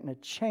if he hadn't have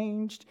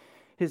changed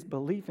his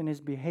belief and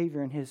his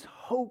behavior. And his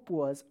hope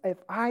was, if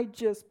I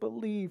just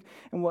believe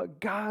in what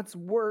God's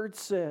word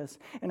says,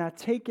 and I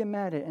take him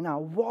at it, and I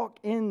walk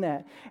in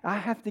that, I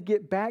have to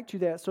get back to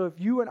that. So if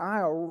you and I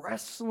are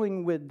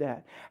wrestling with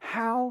that,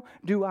 how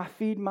do I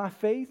feed my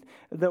faith?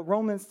 The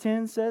Romans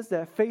 10 says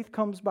that faith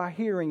comes by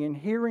hearing, and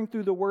hearing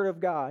through the word of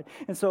God.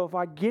 And so if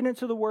I get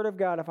into the word of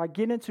God, if I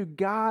get into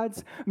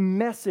God's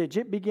message,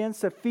 it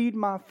begins to feed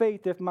my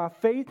faith. If my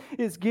faith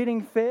is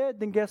getting fed,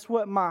 then guess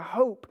what? My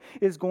hope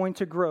is going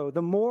to grow.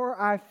 The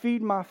more I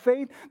feed my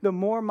faith, the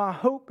more my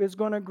hope is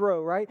going to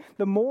grow, right?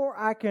 The more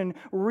I can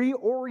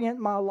reorient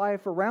my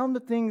life around the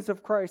things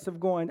of Christ, of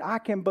going, I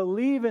can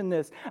believe in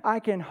this,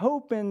 I can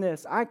hope in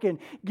this, I can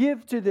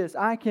give to this,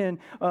 I can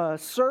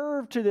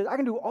serve to this, I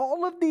can do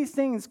all of these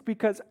things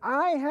because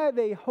I have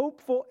a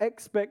hopeful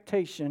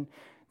expectation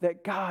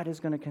that God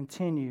is going to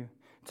continue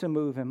to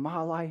move in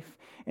my life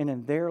and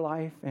in their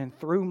life and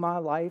through my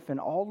life and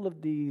all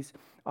of these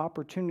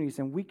opportunities.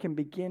 And we can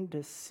begin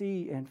to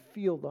see and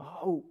feel the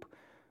hope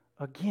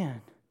again.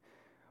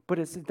 But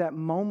it's at that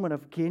moment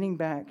of getting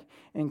back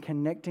and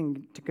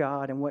connecting to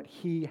God and what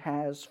he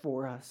has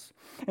for us.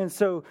 And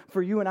so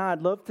for you and I,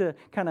 I'd love to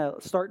kind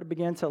of start to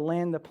begin to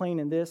land the plane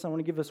in this. I want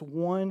to give us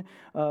one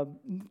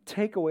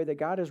takeaway that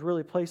God has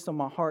really placed on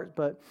my heart.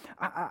 But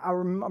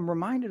I'm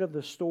reminded of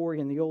the story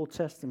in the Old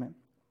Testament.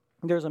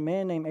 There's a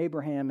man named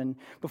Abraham, and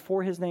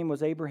before his name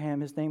was Abraham,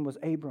 his name was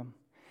Abram.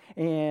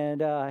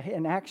 And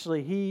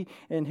actually, he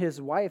and his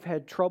wife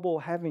had trouble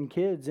having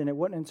kids, and it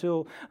wasn't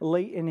until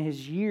late in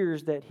his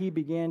years that he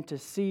began to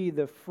see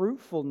the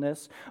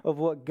fruitfulness of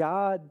what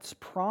God's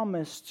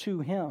promised to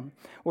him.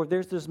 Or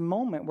there's this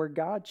moment where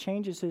God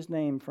changes his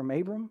name from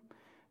Abram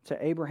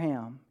to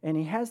Abraham, and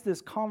he has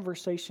this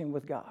conversation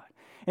with God.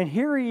 And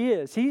here he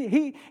is.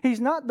 He's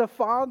not the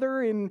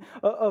father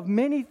of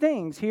many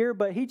things here,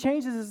 but he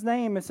changes his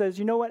name and says,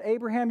 you know what,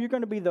 Abraham, you're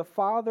going to be the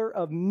father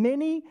of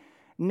many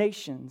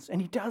nations.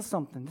 And he does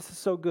something. This is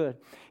so good.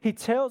 He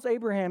tells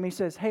Abraham, he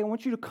says, hey, I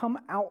want you to come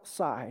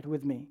outside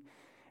with me.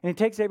 And he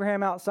takes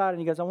Abraham outside and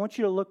he goes, I want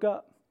you to look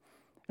up.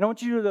 And I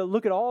want you to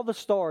look at all the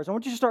stars. I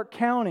want you to start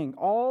counting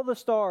all the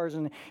stars.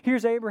 And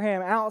here's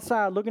Abraham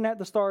outside looking at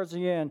the stars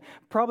again,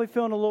 probably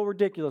feeling a little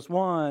ridiculous.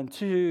 1,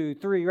 2,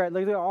 3, right?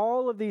 Look at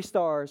all of these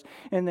stars.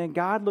 And then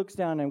God looks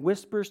down and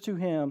whispers to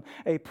him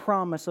a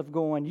promise of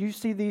going, you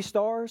see these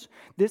stars?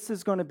 This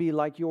is going to be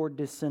like your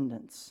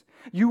descendants.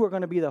 You are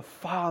going to be the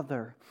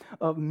father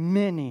of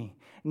many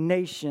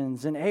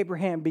nations. And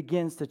Abraham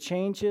begins to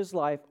change his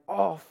life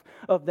off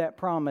of that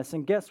promise.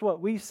 And guess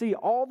what? We see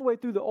all the way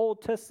through the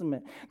Old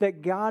Testament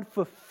that God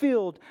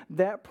fulfilled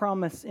that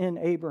promise in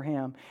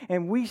Abraham.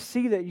 And we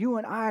see that you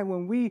and I,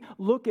 when we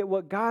look at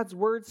what God's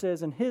word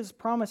says and his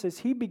promises,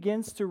 he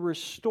begins to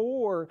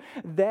restore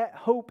that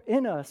hope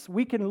in us.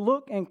 We can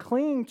look and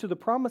cling to the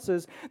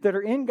promises that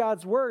are in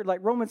God's word. Like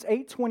Romans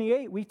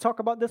 8:28, we talk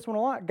about this one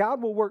a lot.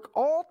 God will work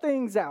all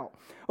things out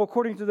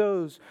according to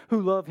those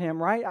who love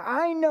him, right?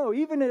 I know,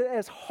 even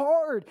as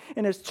hard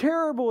and as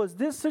terrible as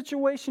this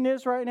situation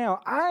is right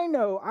now,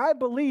 I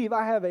believe,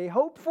 I have a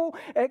hopeful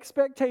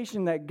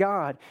expectation that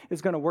God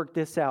is going to work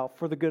this out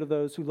for the good of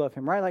those who love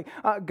him, right? Like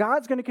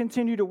God's going to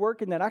continue to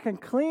work in that. I can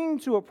cling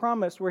to a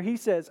promise where he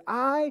says,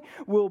 I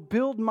will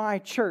build my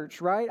church,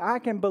 right? I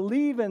can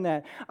believe in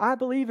that. I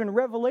believe in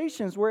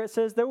Revelations where it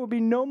says there will be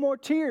no more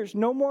tears,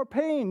 no more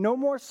pain, no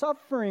more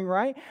suffering,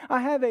 right? I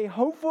have a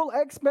hopeful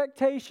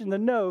expectation to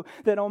know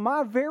that on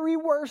my very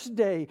worst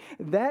day,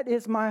 that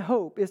is my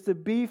hope, is to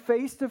be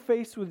face to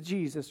face with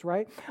Jesus,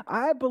 right?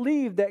 I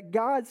believe that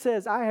God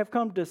says, I have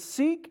come to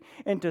seek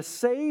and to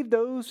save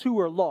those who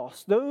are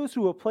lost, those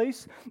who will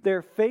place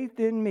their faith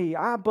in me.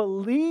 I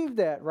believe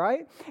that,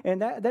 right?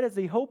 And that is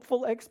the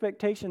hopeful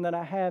expectation that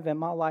I have in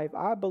my life.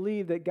 I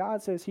believe that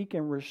God says he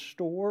can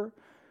restore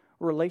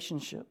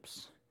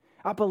relationships.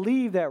 I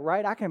believe that,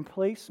 right? I can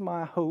place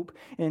my hope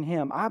in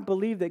him. I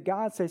believe that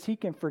God says he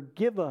can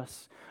forgive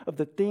us of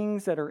the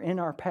things that are in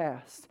our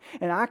past.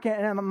 And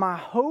my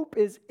hope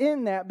is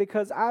in that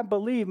because I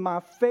believe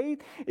my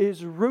faith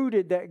is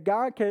rooted that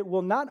God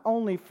will not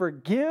only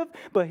forgive,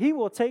 but he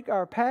will take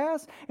our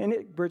past.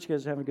 And Bridge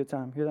kids are having a good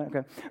time. Hear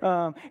that?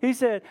 Okay. He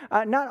said,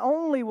 not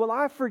only will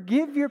I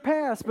forgive your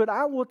past, but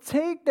I will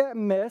take that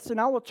mess and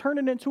I will turn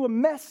it into a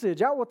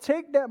message. I will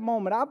take that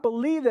moment. I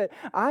believe that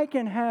I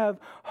can have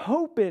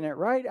hope in it.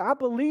 Right? I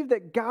believe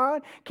that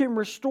God can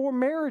restore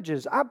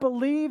marriages. I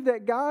believe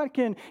that God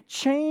can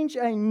change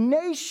a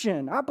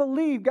nation. I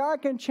believe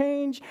God can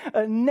change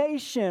a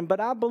nation, but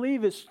I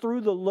believe it's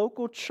through the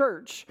local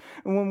church.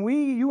 And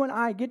when you and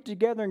I get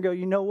together and go,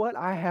 you know what?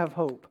 I have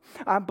hope.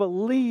 I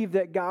believe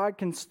that God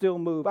can still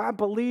move. I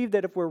believe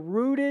that if we're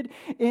rooted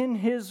in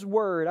his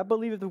word, I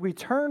believe that if we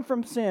turn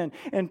from sin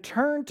and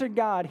turn to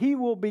God, he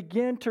will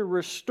begin to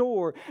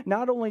restore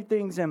not only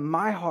things in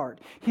my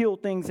heart, heal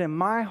things in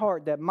my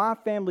heart that my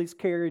family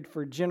carried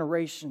for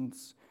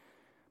generations,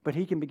 but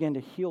he can begin to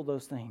heal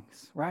those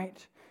things,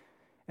 right?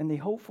 And the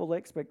hopeful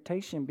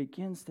expectation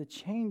begins to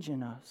change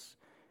in us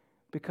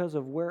because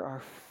of where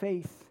our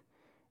faith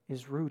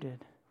is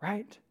rooted,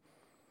 right?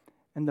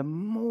 And the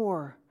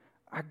more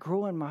I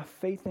grow in my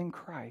faith in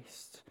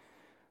Christ,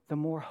 the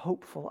more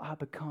hopeful I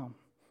become,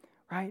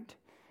 right?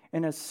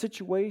 And as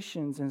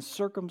situations and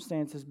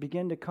circumstances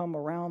begin to come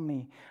around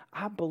me,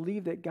 I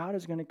believe that God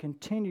is going to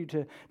continue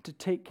to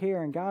take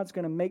care and God's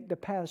going to make the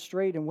path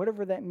straight and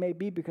whatever that may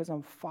be because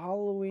I'm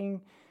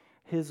following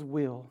his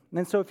will.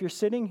 And so if you're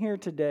sitting here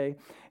today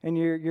and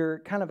you're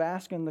kind of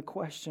asking the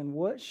question,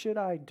 what should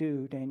I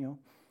do, Daniel?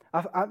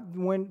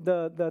 When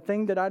the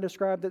thing that I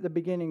described at the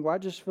beginning, where I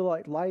just feel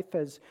like life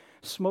has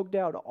smoked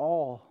out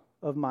all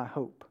of my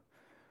hope.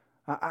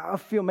 I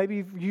feel, maybe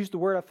you've used the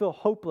word, I feel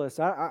hopeless.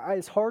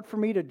 It's hard for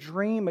me to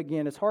dream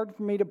again. It's hard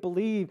for me to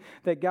believe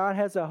that God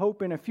has a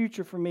hope and a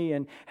future for me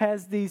and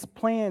has these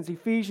plans.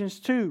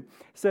 Ephesians 2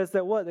 says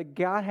that what? That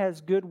God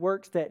has good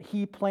works that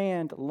he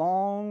planned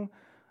long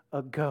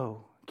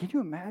ago. Can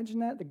you imagine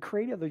that? The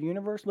creator of the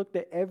universe looked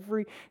at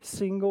every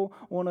single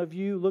one of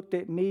you, looked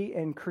at me,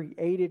 and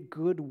created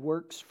good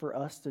works for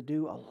us to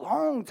do a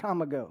long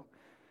time ago.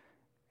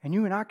 And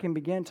you and I can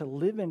begin to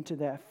live into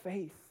that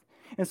faith.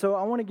 And so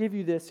I want to give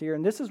you this here,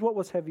 and this is what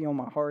was heavy on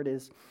my heart,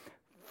 is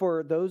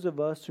for those of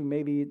us who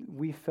maybe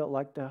we felt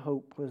like the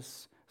hope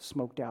was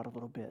smoked out a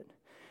little bit.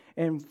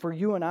 And for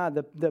you and I,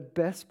 the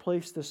best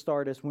place to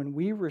start is when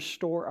we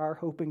restore our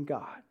hope in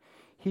God,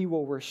 he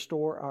will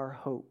restore our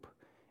hope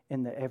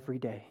in the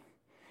everyday.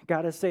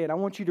 God is saying, I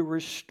want you to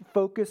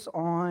focus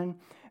on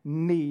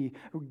me.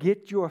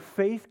 Get your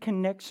faith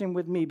connection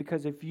with me,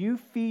 because if you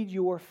feed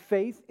your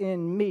faith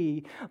in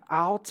me,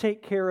 I'll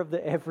take care of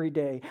the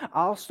everyday.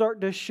 I'll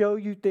start to show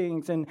you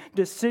things and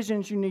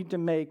decisions you need to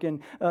make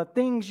and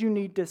things you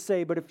need to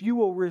say. But if you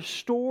will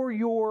restore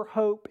your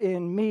hope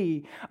in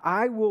me,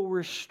 I will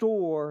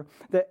restore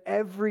the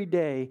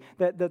everyday,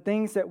 the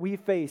things that we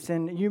face.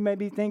 And you may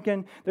be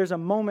thinking there's a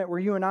moment where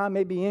you and I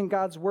may be in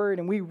God's Word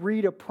and we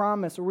read a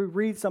promise or we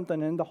read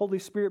something and the Holy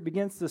Spirit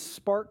begins to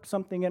spark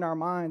something in our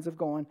minds of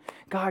going,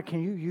 God,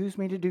 can you use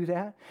me to do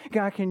that?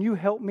 God, can you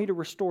help me to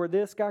restore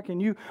this? God,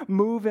 can you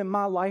move in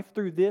my life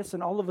through this?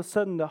 And all of a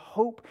sudden the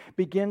hope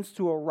begins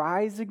to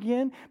arise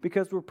again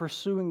because we're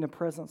pursuing the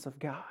presence of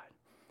God.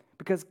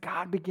 because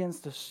God begins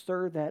to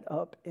stir that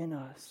up in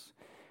us.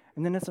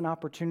 And then it's an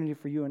opportunity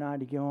for you and I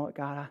to go,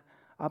 God,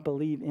 I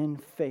believe in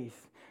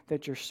faith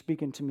that you're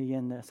speaking to me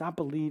in this. I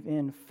believe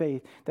in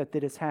faith that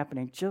is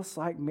happening, just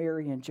like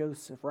Mary and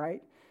Joseph,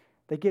 right?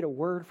 They get a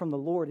word from the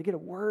Lord. They get a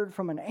word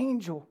from an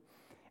angel.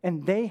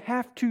 And they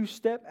have to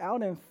step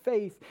out in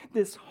faith,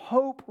 this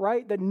hope,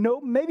 right, that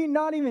maybe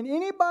not even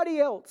anybody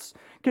else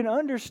can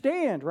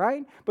understand,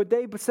 right? But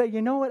they say,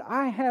 you know what,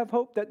 I have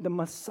hope that the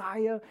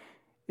Messiah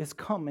is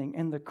coming.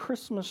 And the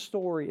Christmas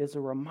story is a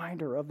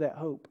reminder of that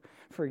hope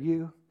for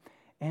you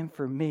and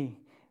for me.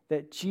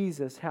 That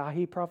Jesus, how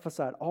he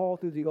prophesied all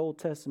through the Old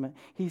Testament,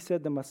 he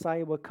said the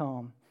Messiah would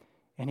come,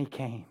 and he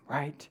came,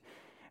 right?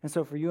 And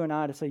so for you and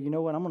I to say, you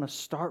know what, I'm going to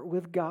start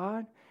with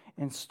God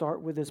and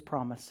start with his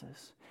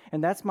promises.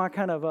 And that's my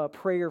kind of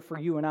prayer for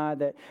you and I,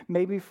 that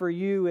maybe for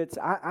you, it's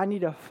I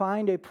need to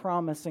find a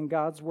promise in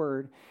God's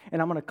word,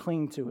 and I'm going to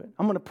cling to it.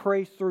 I'm going to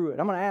pray through it.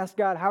 I'm going to ask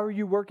God, how are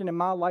you working in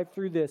my life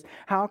through this?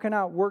 How can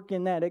I work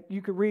in that?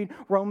 You can read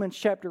Romans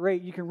chapter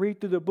 8. You can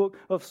read through the book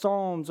of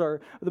Psalms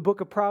or the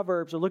book of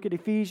Proverbs, or look at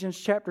Ephesians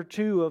chapter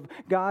 2 of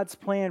God's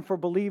plan for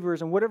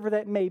believers and whatever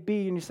that may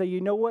be. And you say,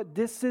 you know what?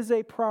 This is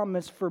a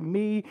promise for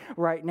me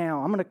right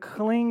now. I'm going to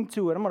cling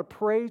to it. I'm going to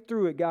pray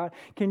through it, God.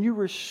 Can you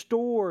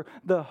restore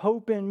the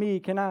hope in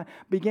me? Can I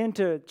begin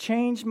to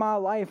change my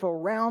life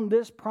around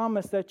this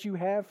promise that you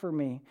have for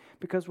me?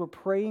 Because we're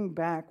praying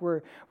back.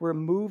 We're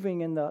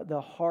moving in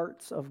the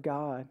hearts of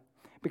God.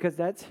 Because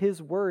that's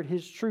his word,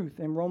 his truth.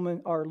 In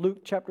Luke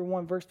chapter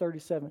 1, verse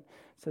 37, it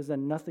says that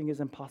nothing is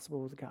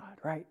impossible with God,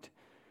 right?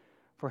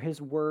 For his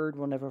word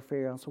will never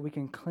fail. So we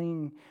can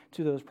cling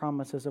to those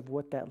promises of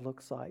what that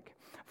looks like,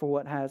 for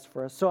what has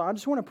for us. So I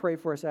just want to pray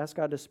for us, ask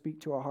God to speak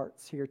to our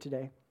hearts here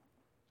today.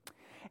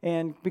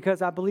 And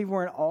because I believe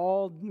we're in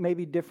all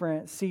maybe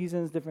different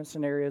seasons, different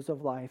scenarios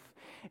of life.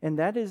 And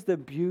that is the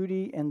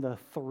beauty and the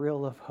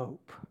thrill of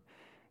hope,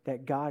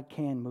 that God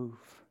can move.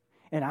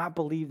 And I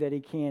believe that he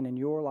can in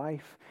your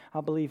life.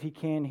 I believe he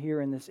can here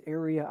in this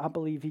area. I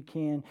believe he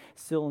can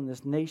still in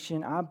this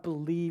nation. I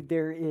believe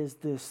there is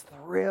this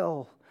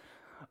thrill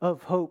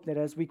of hope that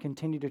as we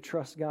continue to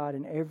trust God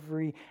in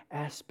every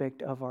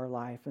aspect of our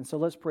life. And so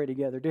let's pray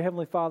together. Dear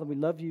Heavenly Father, we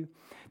love you.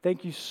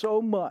 Thank you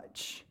so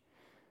much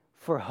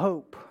for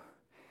hope.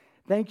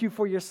 Thank you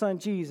for your son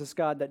Jesus,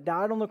 God, that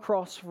died on the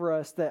cross for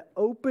us, that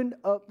opened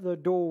up the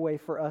doorway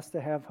for us to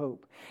have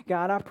hope.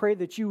 God, I pray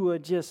that you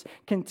would just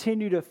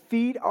continue to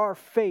feed our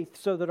faith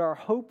so that our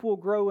hope will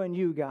grow in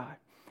you, God.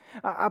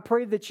 I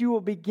pray that you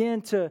will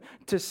begin to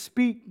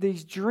speak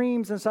these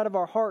dreams inside of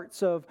our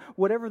hearts of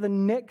whatever the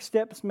next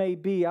steps may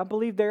be. I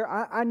believe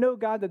I know,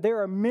 God, that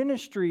there are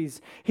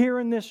ministries here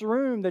in this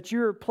room that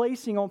you're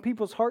placing on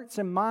people's hearts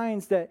and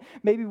minds that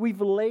maybe we've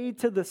laid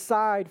to the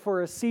side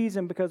for a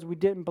season because we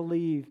didn't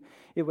believe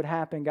it would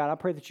happen. God, I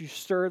pray that you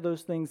stir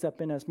those things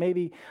up in us.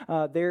 Maybe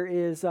there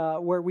is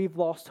where we've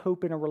lost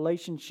hope in a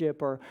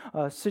relationship or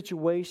a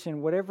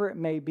situation, whatever it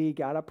may be.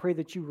 God, I pray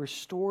that you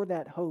restore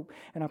that hope,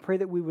 and I pray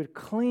that we would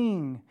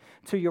cling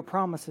to your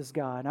promises,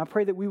 God. And I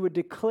pray that we would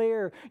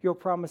declare your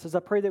promises. I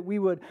pray that we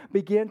would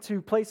begin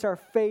to place our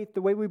faith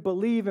the way we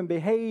believe and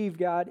behave,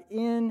 God,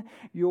 in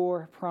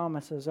your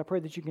promises. I pray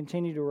that you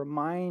continue to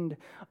remind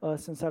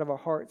us inside of our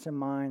hearts and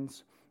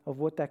minds of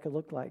what that could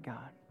look like,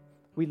 God.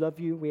 We love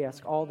you. We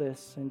ask all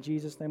this in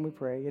Jesus' name we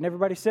pray. And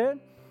everybody said,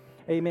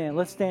 amen.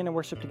 Let's stand and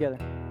worship together.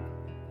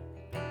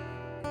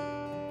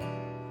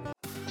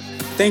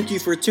 Thank you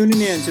for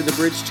tuning in to the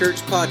Bridge Church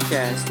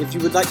podcast. If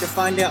you would like to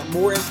find out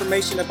more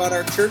information about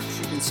our church,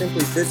 you can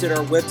simply visit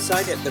our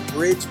website at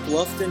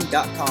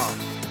thebridgebluffton.com.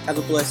 Have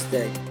a blessed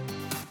day.